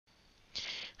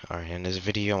Alright, in this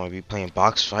video I'm gonna be playing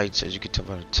box fights, as you can tell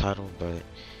by the title, but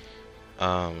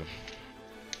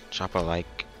drop a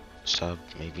like, sub,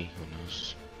 maybe, who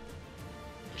knows.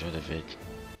 Enjoy the vid,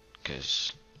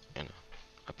 cause you know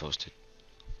I posted,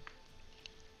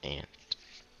 and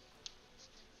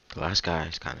the last guy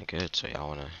is kind of good, so y'all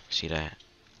wanna see that.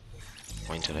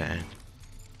 Wait till the end.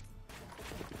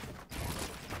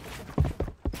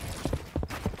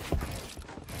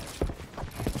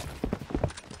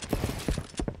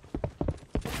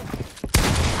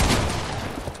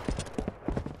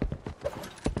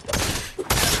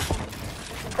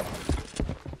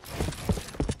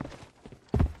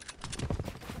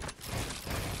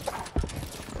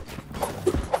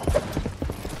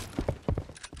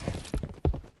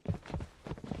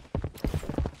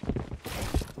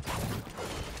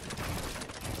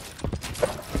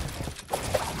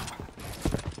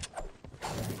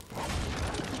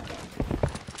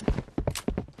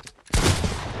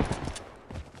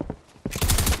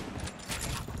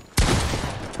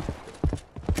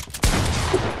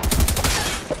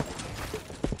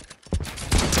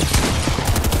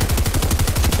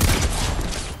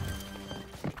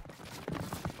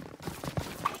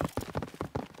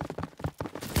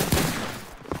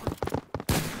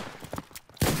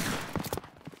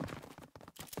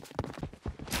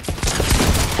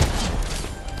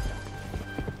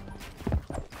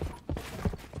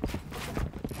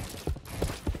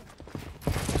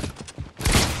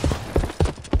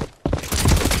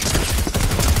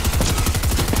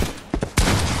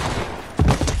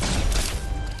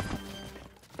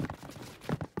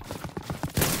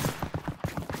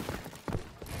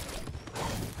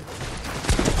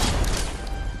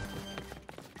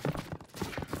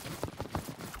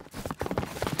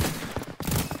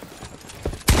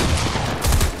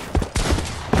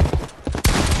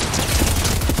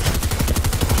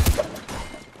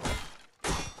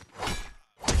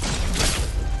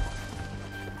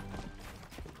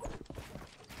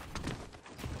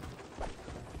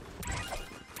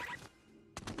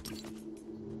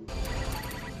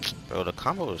 Bro, the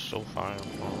combo is so fire.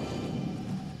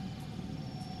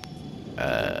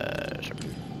 Sure.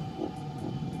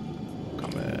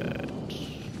 Combat.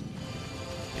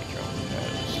 Pick your own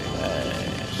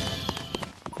slash.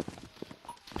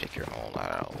 Pick your own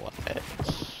out of what?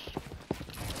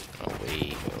 No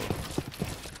way, bro.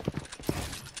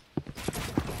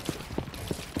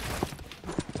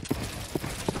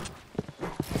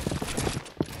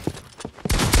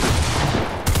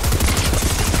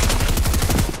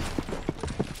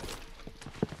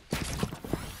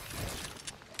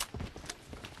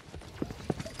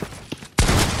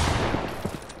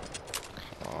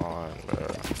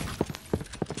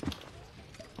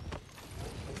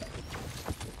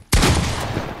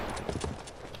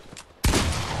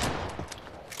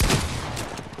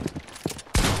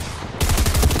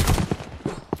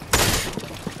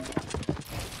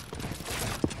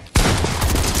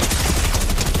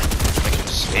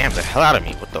 Damn the hell out of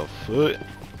me, what the fuck?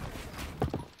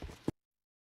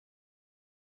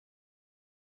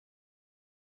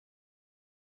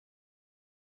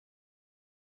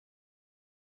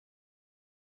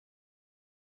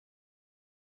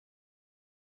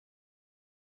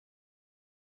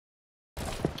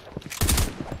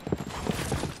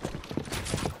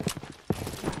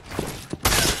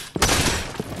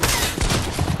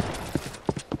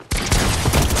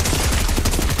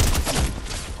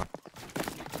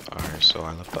 So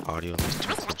I left the audio in these two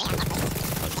clips that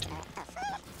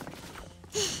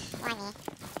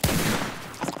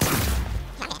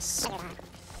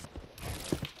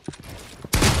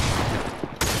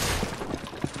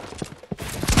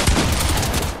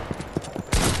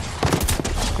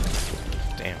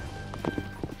damn.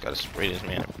 Gotta spray this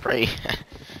man and pray.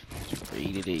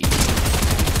 Spray today.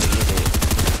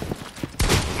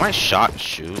 My shot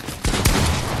shoot.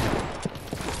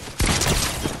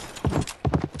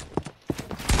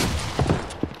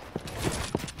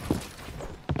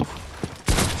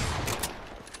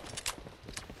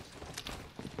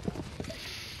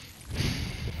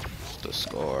 The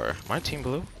score. My team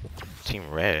blue?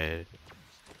 Team red.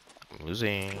 I'm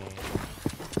losing.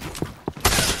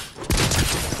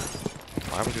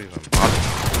 Why would you even bother?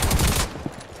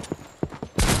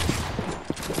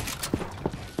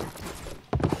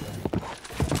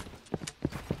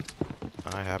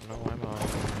 I have no ammo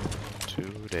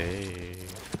today.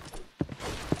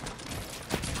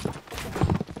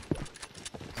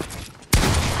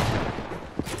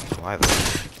 Why though?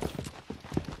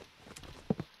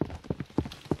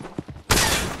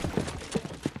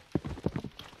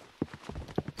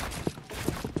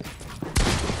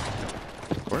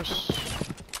 Of course.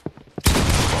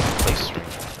 Place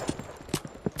ring.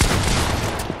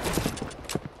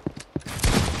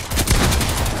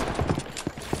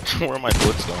 Where are my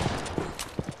bullets going?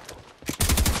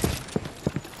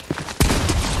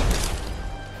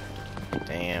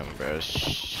 Damn, bro.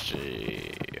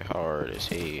 Shit. Hard as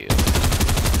hell.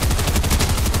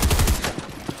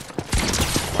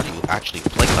 Why do you actually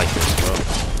play like this, bro?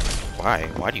 Why?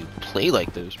 Why do you play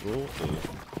like this, bro?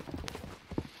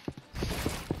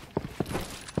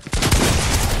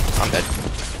 I'm dead.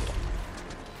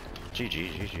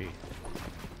 GG.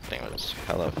 Thing was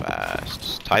hella fast.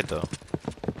 It's tight though.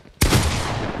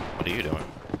 What are you doing?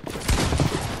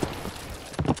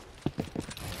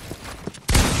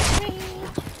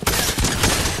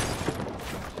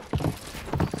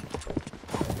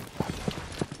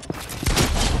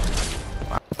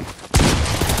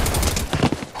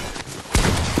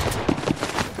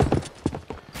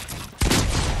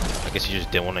 I guess you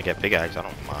just didn't want to get pickaxe. I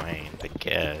don't mind, I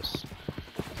guess.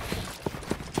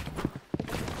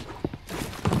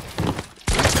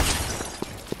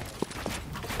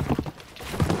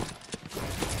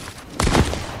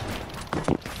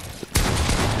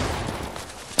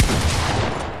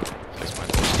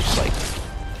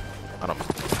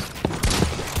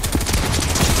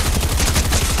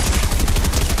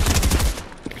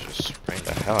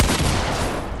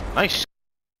 Nice.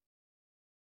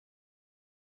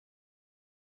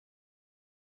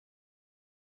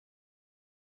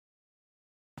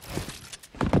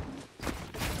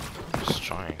 Just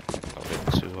trying a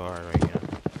bit too hard right now.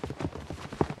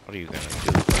 What are you gonna do?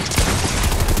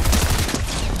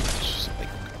 It's just like,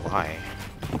 why?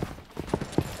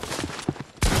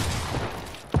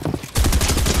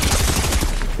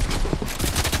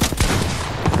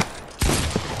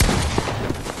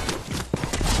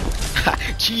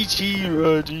 GG,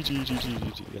 bro. GG.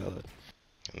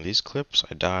 In these clips,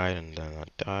 I died and then I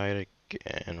died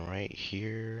again right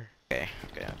here. Okay.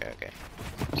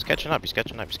 He's catching up.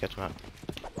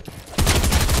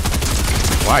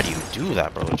 Why do you do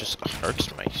that, bro? It just hurts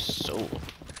my soul.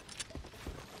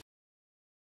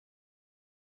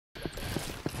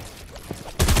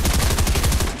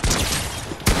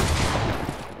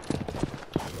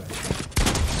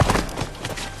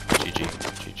 GG.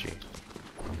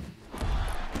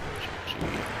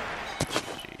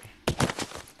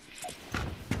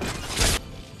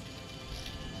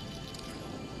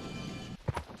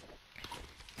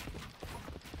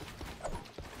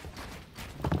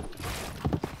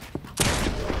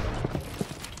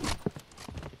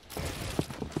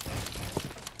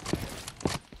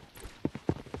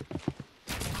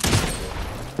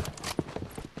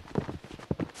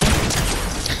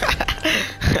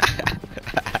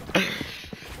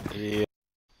 Yeah.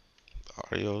 The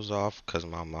audio's off because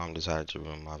my mom decided to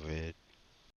ruin my vid.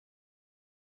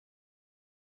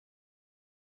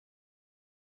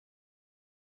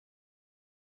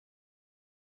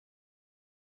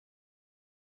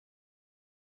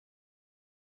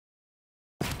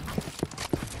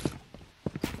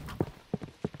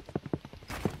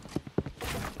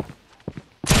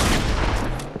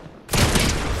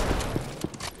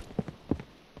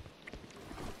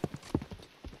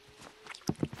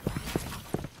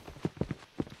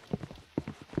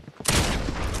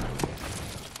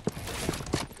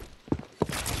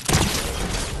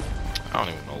 I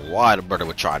don't even know why the brother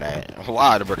would try that.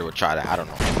 I don't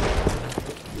know.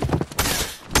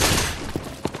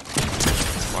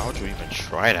 Why would you even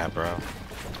try that, bro?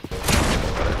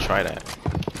 Gotta try that.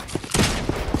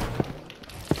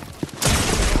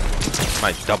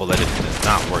 My double edit does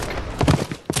not work.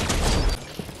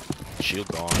 Shield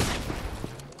gone.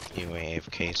 You ain't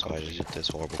AFK, so I just hit this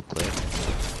horrible clip.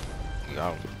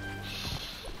 Got him.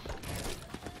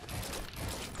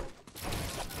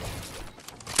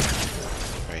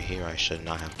 Here I should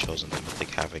not have chosen the Mythic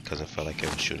Havoc because I felt like it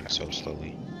was shooting so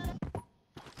slowly.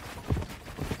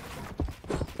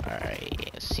 Alright,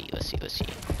 let's see.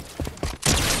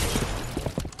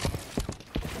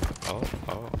 Oh.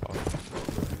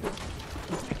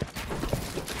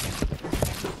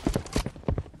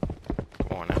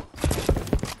 Come on now.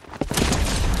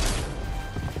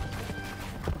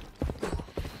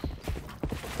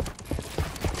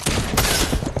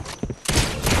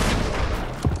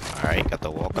 Alright, got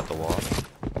the wall.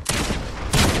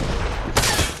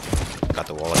 Got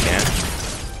the wall again.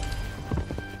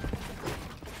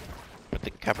 With the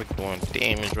Capric doing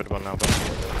damage right about now, bro.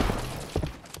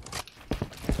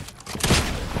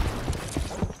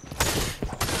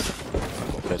 I'm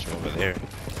gonna fetch him over there.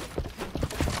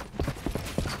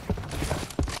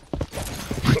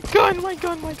 My gun.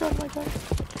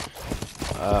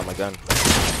 My gun.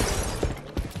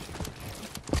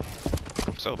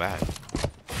 I'm so bad.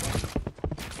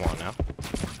 Come on now.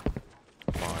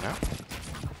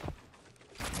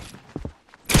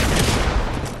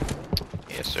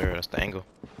 that's the angle.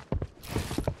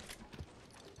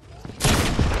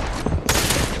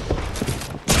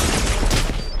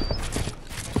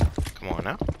 Come on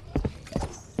now.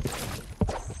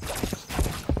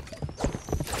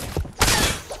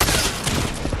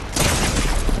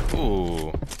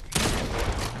 Ooh.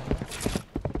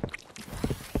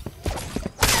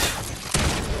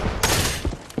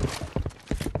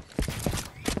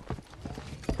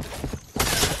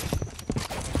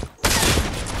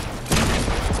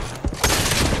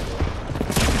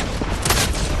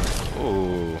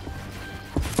 Ooh.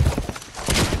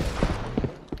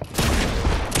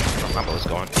 Oh, my bullet's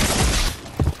going.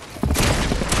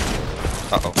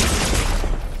 Uh-oh.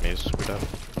 Maybe it's screwed up.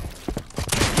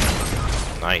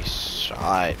 Nice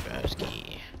shot,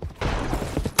 Basky.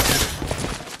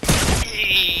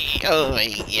 Oh my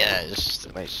yes.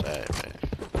 Nice shot, man.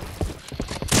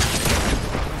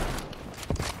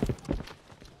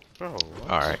 Bro,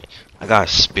 alright. I got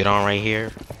spit on right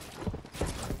here.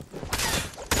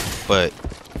 But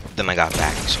then I got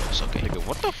back, so it's okay. Nigga,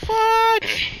 what the fuck?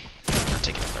 I'm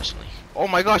taking it personally. Oh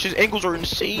my gosh, his angles are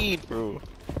insane, bro.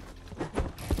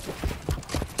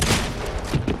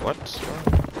 What?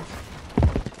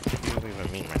 What do you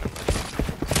even mean right now?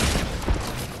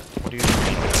 What do you even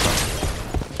mean right now?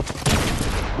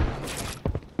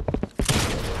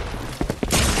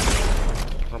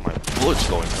 Where are my bullets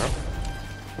going, bro?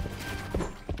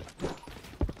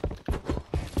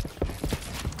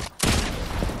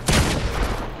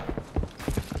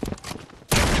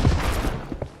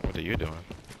 What are you doing?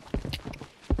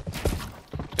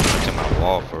 That's in my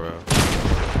wall for real.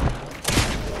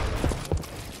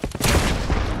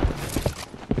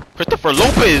 Christopher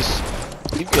Lopez!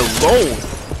 Leave me alone!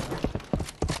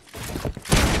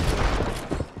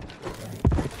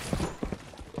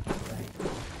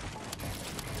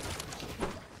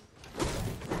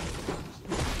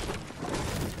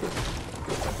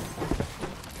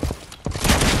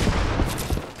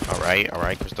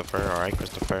 Alright, Christopher, alright,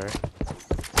 Christopher.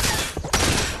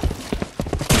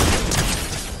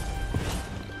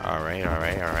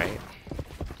 Alright.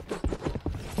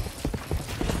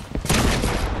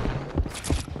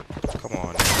 Come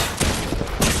on.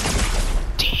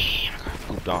 Damn, I got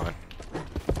pooped on.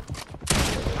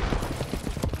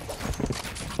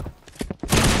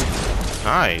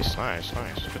 Nice.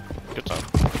 Good job.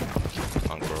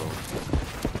 Bro.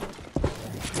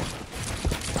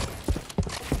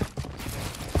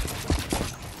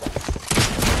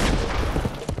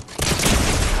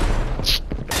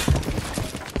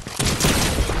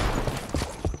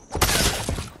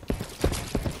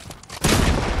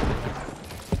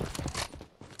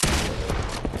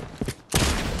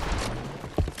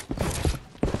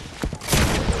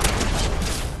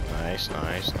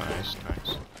 Nice.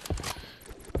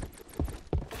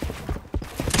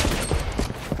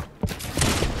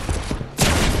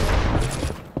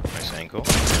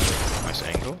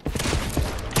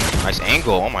 Nice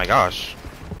angle, oh my gosh.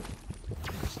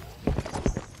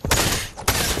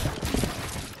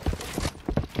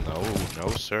 No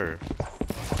sir.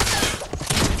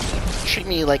 Treat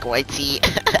me like white tea.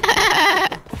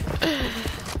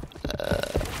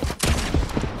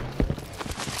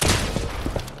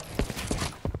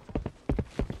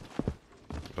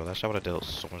 Bro, that shot would have dealt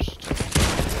so much.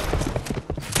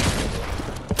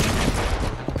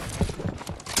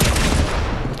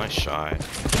 Nice shot.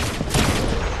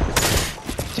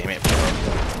 Damn it, bro.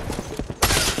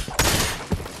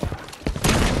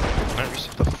 I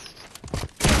reset the.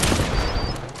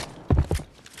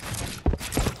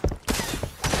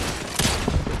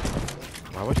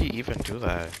 Why would he even do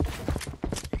that?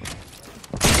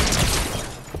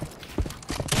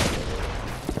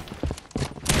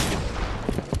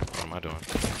 What am I doing?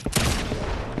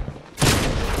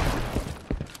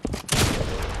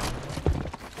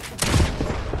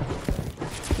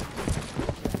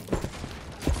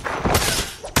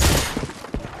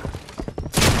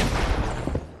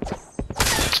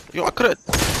 Yo, I could've.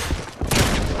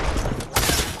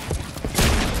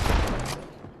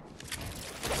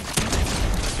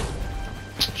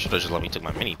 Should've just let me take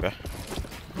my mini, bruh.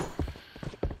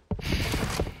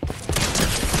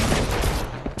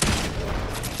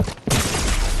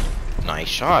 Nice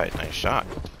shot.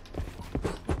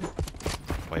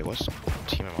 Wait, what's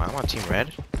team am I? I'm on team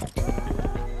red.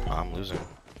 Oh, I'm losing.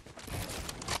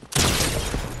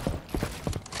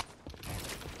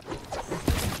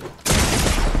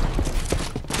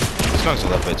 This gun's a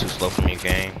little bit too slow for me,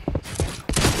 gang.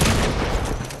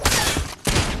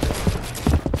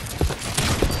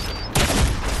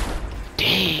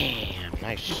 Damn,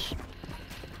 nice.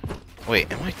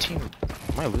 Wait, am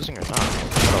I losing or not? I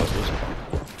thought I was losing.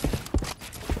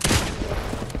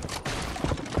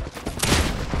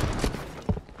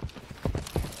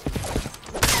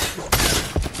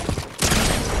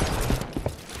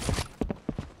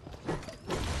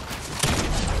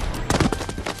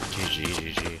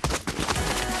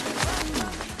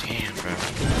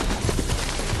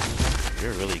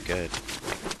 You're really good.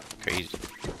 Crazy.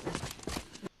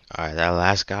 Alright, that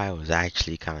last guy was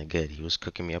actually kind of good. He was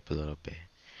cooking me up a little bit.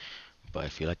 But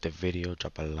if you like the video,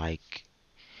 drop a like.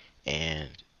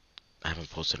 And I haven't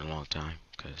posted in a long time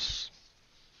because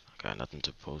I got nothing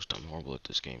to post. I'm horrible at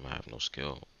this game. I have no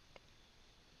skill.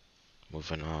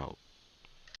 Moving out.